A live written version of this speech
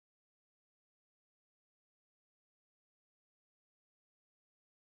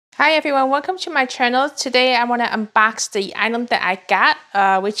Hi everyone, welcome to my channel. Today I want to unbox the item that I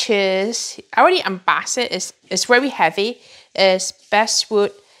got, which is, I already unboxed it, it's very heavy. It's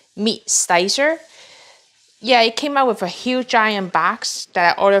Beswood meat slicer. Yeah, it came out with a huge giant box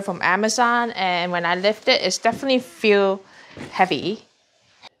that I ordered from Amazon, and when I lift it, it's definitely feel heavy.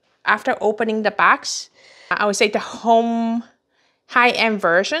 After opening the box, I would say the home high-end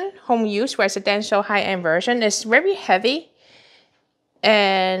version, home use residential high-end version is very heavy.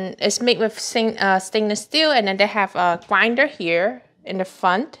 And it's made with stainless steel, and then they have a grinder here in the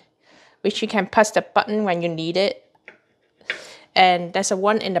front, which you can press the button when you need it. And there's a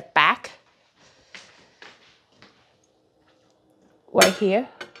one in the back, right here.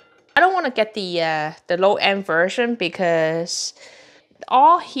 I don't want to get the low-end version because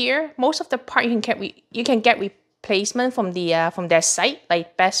all here, most of the part you can get replacement from their site,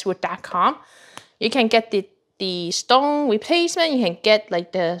 like Beswood.com. You can get the stone replacement, you can get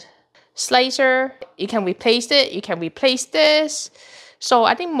like the slicer, you can replace it, you can replace this. So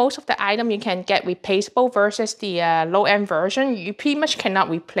I think most of the item you can get replaceable versus the low-end version, you pretty much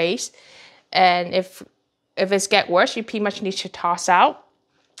cannot replace. And if it's get worse, you pretty much need to toss out.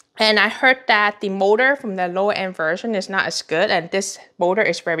 And I heard that the motor from the lower-end version is not as good, and this motor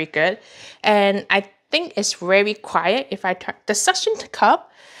is very good. And I think it's very quiet. If I turn the suction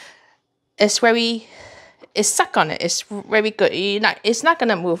cup, it's stuck on it. It's very good. It's not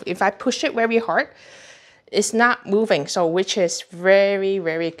gonna move. If I push it very hard, it's not moving. So which is very,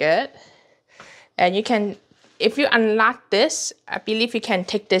 very good. And you can, if you unlock this, I believe you can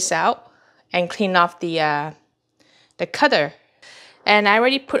take this out and clean off the cutter. And I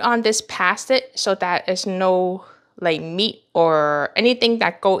already put on this plastic so that there's no like meat or anything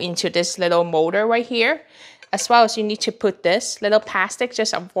that go into this little motor right here. As well as you need to put this little plastic,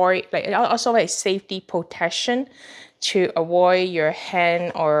 just avoid, like also a safety protection to avoid your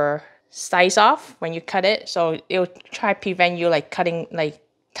hand or slice off when you cut it. So it'll try to prevent you like cutting, like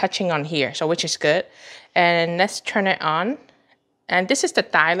touching on here. So which is good. And let's turn it on. And this is the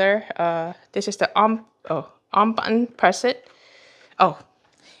dialer. This is the on button, press it. Oh,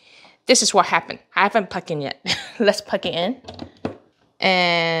 this is what happened. I haven't plugged in yet. Let's plug it in.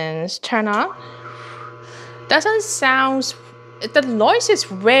 And let's turn on. Doesn't sound, the noise is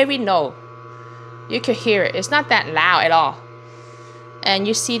very low. You can hear it. It's not that loud at all. And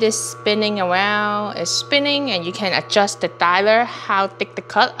you see this spinning around. It's spinning, and you can adjust the dialer, how thick the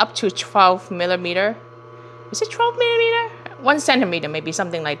cut, up to 12 millimeter. Is it 12 millimeter? 1 centimeter, maybe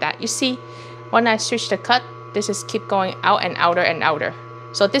something like that. You see, when I switch the cut, this is keep going out and outer and outer.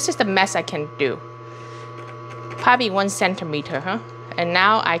 So this is the max I can do. Probably 1 centimeter, huh? And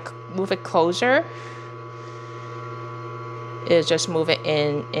now I move it closer. Is just move it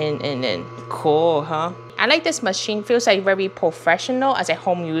in. Cool, huh? I like this machine. Feels like very professional as a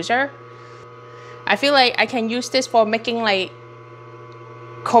home user. I feel like I can use this for making like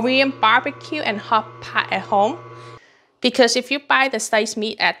Korean barbecue and hot pot at home. Because if you buy the sliced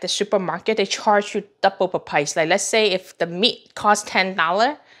meat at the supermarket, they charge you double the price. Like let's say if the meat costs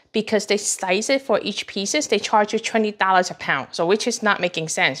 $10, because they slice it for each pieces, they charge you $20 a pound. So which is not making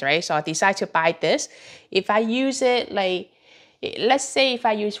sense, right? So I decided to buy this. If I use it like, let's say if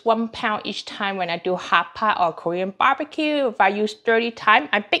I use 1 pound each time when I do hot pot or Korean barbecue, if I use 30 times,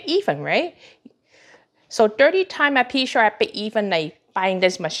 I break even, right? So 30 times, I'm pretty sure I break even like buying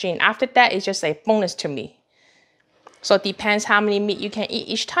this machine. After that, it's just a bonus to me. So it depends how many meat you can eat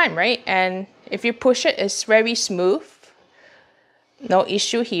each time, right? And if you push it, it's very smooth. No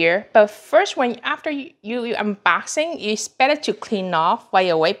issue here. But first, after you unboxing, it's better to clean off right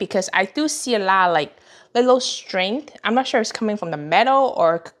away, because I do see a lot of like little string. I'm not sure if it's coming from the metal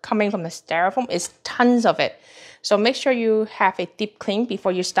or coming from the styrofoam. It's tons of it. So make sure you have a deep clean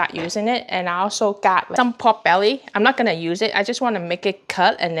before you start using it. And I also got like some pork belly. I'm not gonna use it. I just want to make it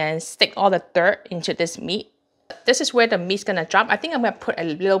cut and then stick all the dirt into this meat. This is where the meat's gonna drop. I think I'm gonna put a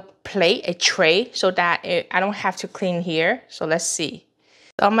little plate, a tray, so that I don't have to clean here. So let's see.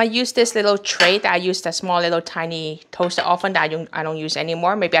 So I'm gonna use this little tray that I used, a small little tiny toaster oven that I don't use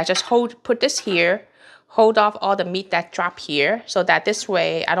anymore. Maybe I just put this here, hold off all the meat that drop here, so that this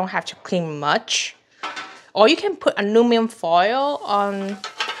way I don't have to clean much. Or you can put aluminum foil on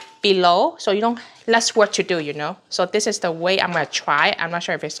below, so you don't less work to do, you know. So this is the way I'm gonna try. I'm not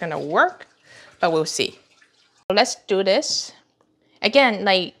sure if it's gonna work, but we'll see. So let's do this. Again,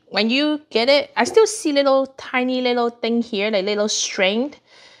 like when you get it, I still see tiny little thing here, like little string.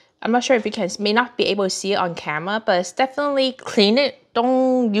 I'm not sure if you may not be able to see it on camera, but it's definitely clean it.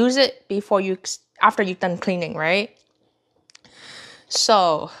 Don't use it after you've done cleaning, right?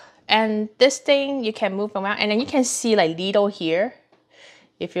 So, and this thing you can move around, and then you can see like little here.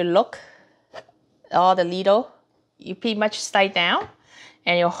 If you look, all the needle, you pretty much slide down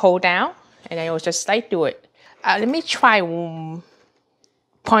and you'll hold down and then you'll just slide through it. Let me try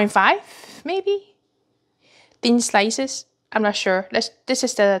 0.5 maybe. Thin slices. I'm not sure. This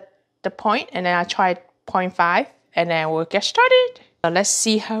is the point, and then I tried 0.5 and then we'll get started. So let's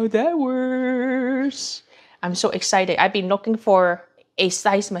see how that works. I'm so excited. I've been looking for a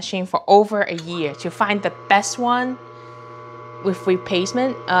slice machine for over a year to find the best one with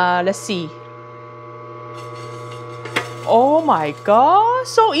replacement. Let's see. Oh my god,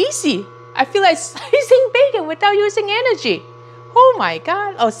 so easy. I feel like slicing bacon without using energy. Oh my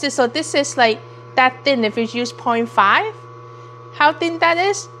god. Oh, so this is like that thin if you use 0.5. How thin that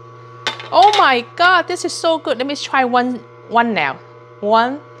is? Oh my god, this is so good. Let me try one now.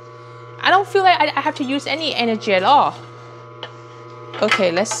 One. I don't feel like I have to use any energy at all.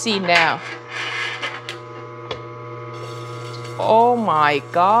 Okay, let's see now. Oh my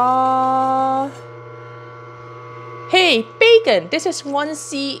god. Hey, bacon. This is one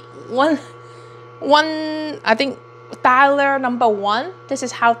I think dialer number 1. This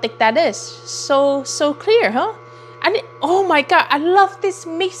is how thick that is. So clear, huh? And oh my god, I love this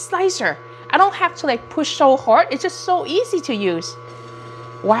meat slicer. I don't have to like push so hard. It's just so easy to use.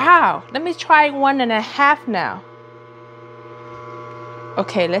 Wow. Let me try 1.5 now.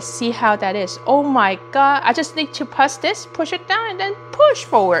 Okay, let's see how that is. Oh my god, I just need to press this, push it down, and then push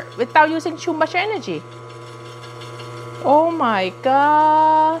forward without using too much energy. Oh my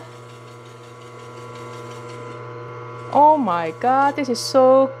god. Oh my god, this is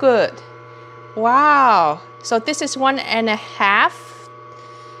so good. Wow. So this is 1.5.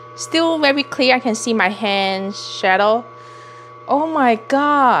 Still very clear. I can see my hand shadow. Oh my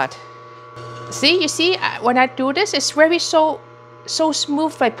god. See, you see, when I do this, it's very so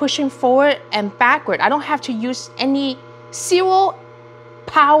smooth by pushing forward and backward. I don't have to use any zero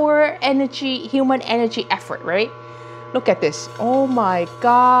power, energy, human energy effort, right? Look at this. Oh my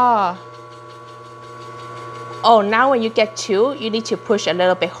god. Oh, now when you get 2, you need to push a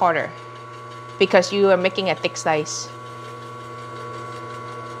little bit harder because you are making a thick slice.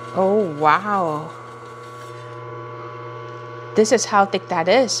 Oh, wow. This is how thick that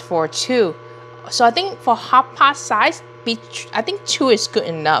is for 2. So I think for hot pot size, I think 2 is good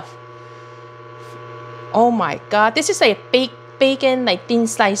enough. Oh my god. This is like bacon, like thin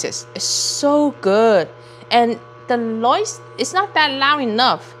slices. It's so good. And the noise is not that loud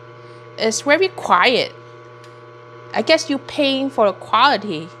enough. It's very quiet. I guess you're paying for the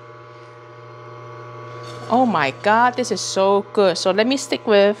quality. Oh my god, this is so good. So let me stick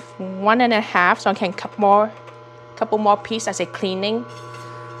with 1.5 so I can couple more pieces as a cleaning.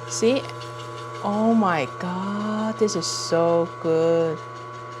 See? Oh my god, this is so good.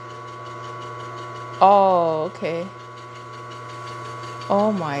 Oh, okay.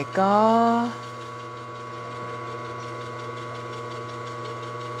 Oh my god.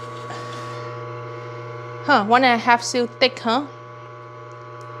 Huh, 1.5 still thick, huh?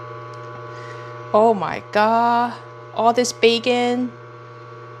 Oh my god. All this bacon.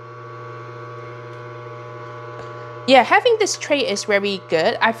 Yeah, having this tray is very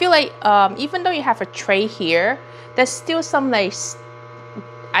good. I feel like even though you have a tray here, there's still some like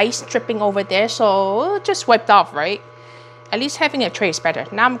ice dripping over there, so just wiped off, right? At least having a tray is better.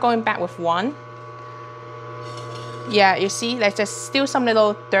 Now I'm going back with 1. Yeah, you see, like there's still some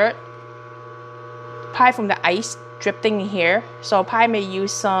little dirt probably from the ice dripping in here, so probably may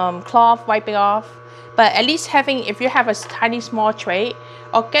use some cloth, wipe it off. But at least if you have a tiny small tray,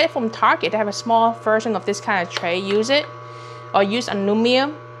 or get it from Target, they have a small version of this kind of tray, use it, or use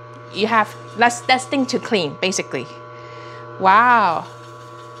aluminum. You have less thing to clean, basically. Wow.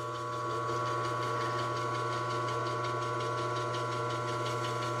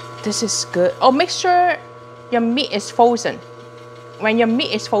 This is good. Oh, make sure your meat is frozen. When your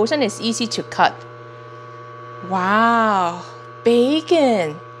meat is frozen, it's easy to cut. Wow,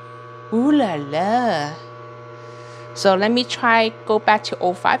 bacon. Ooh la la. So let me go back to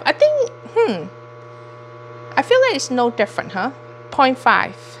 0.5. I think, I feel like it's no different, huh?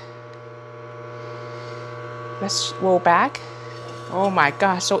 0.5. Let's roll back. Oh my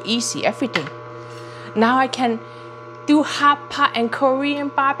god, so easy, everything. Now I can do hot pot and Korean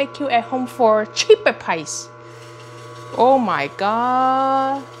barbecue at home for cheaper price. Oh my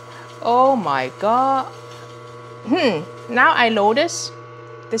god. Oh my god. Now I notice,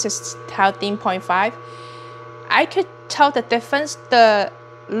 this is how thin 0.5. I could tell the difference. The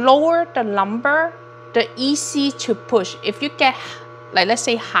lower the number, the easy to push. If you get, like let's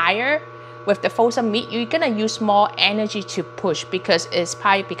say higher with the frozen meat, you're gonna use more energy to push because it's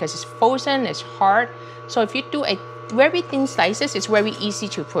frozen, it's hard. So if you do a very thin slices, it's very easy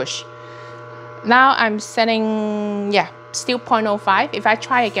to push. Now I'm setting, yeah, still 0.05. If I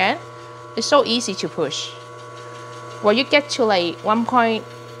try again, it's so easy to push. When you get to like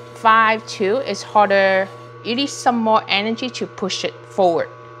 1.52, it's harder. You need some more energy to push it forward.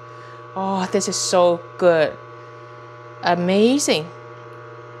 Oh, this is so good. Amazing.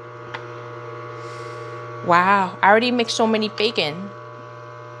 Wow, I already make so many bacon.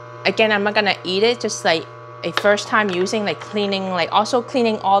 Again, I'm not gonna eat it, just like a first time using, like cleaning, like also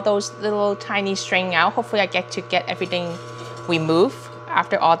cleaning all those little tiny string out. Hopefully I get to get everything removed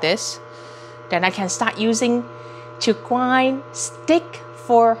after all this. Then I can start using to grind stick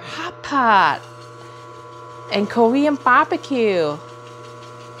for hot pot and Korean barbecue.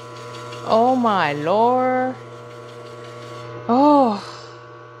 Oh my Lord. Oh,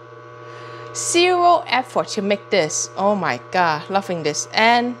 zero effort to make this. Oh my God, loving this.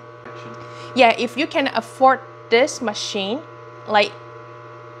 And yeah, if you can afford this machine, like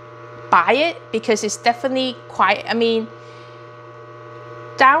buy it, because it's definitely quite, I mean,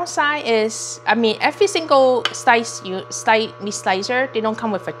 downside is, I mean, every single meat slicer, they don't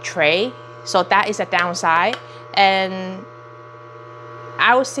come with a tray. So that is a downside. And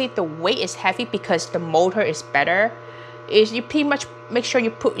I would say the weight is heavy because the motor is better. Is you pretty much make sure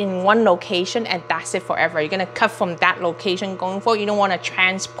you put in one location and that's it forever. You're gonna cut from that location going forward. You don't want to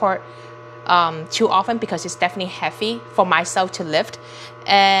transport too often because it's definitely heavy for myself to lift.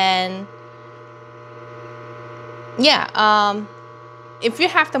 And yeah, if you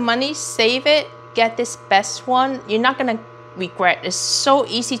have the money, save it, get this best one. You're not gonna regret. It's so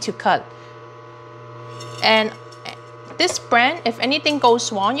easy to cut. And this brand, if anything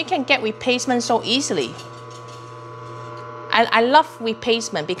goes wrong, you can get replacement so easily. I love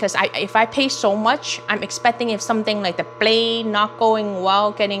replacement because if I pay so much, I'm expecting if something like the blade not going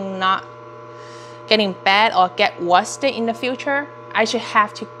well, getting bad or get rusted in the future, I should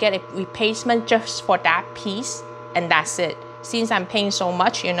have to get a replacement just for that piece, and that's it. Since I'm paying so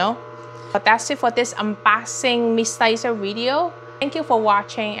much, you know. But that's it for this unboxing meat slicer video. Thank you for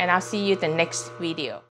watching, and I'll see you in the next video.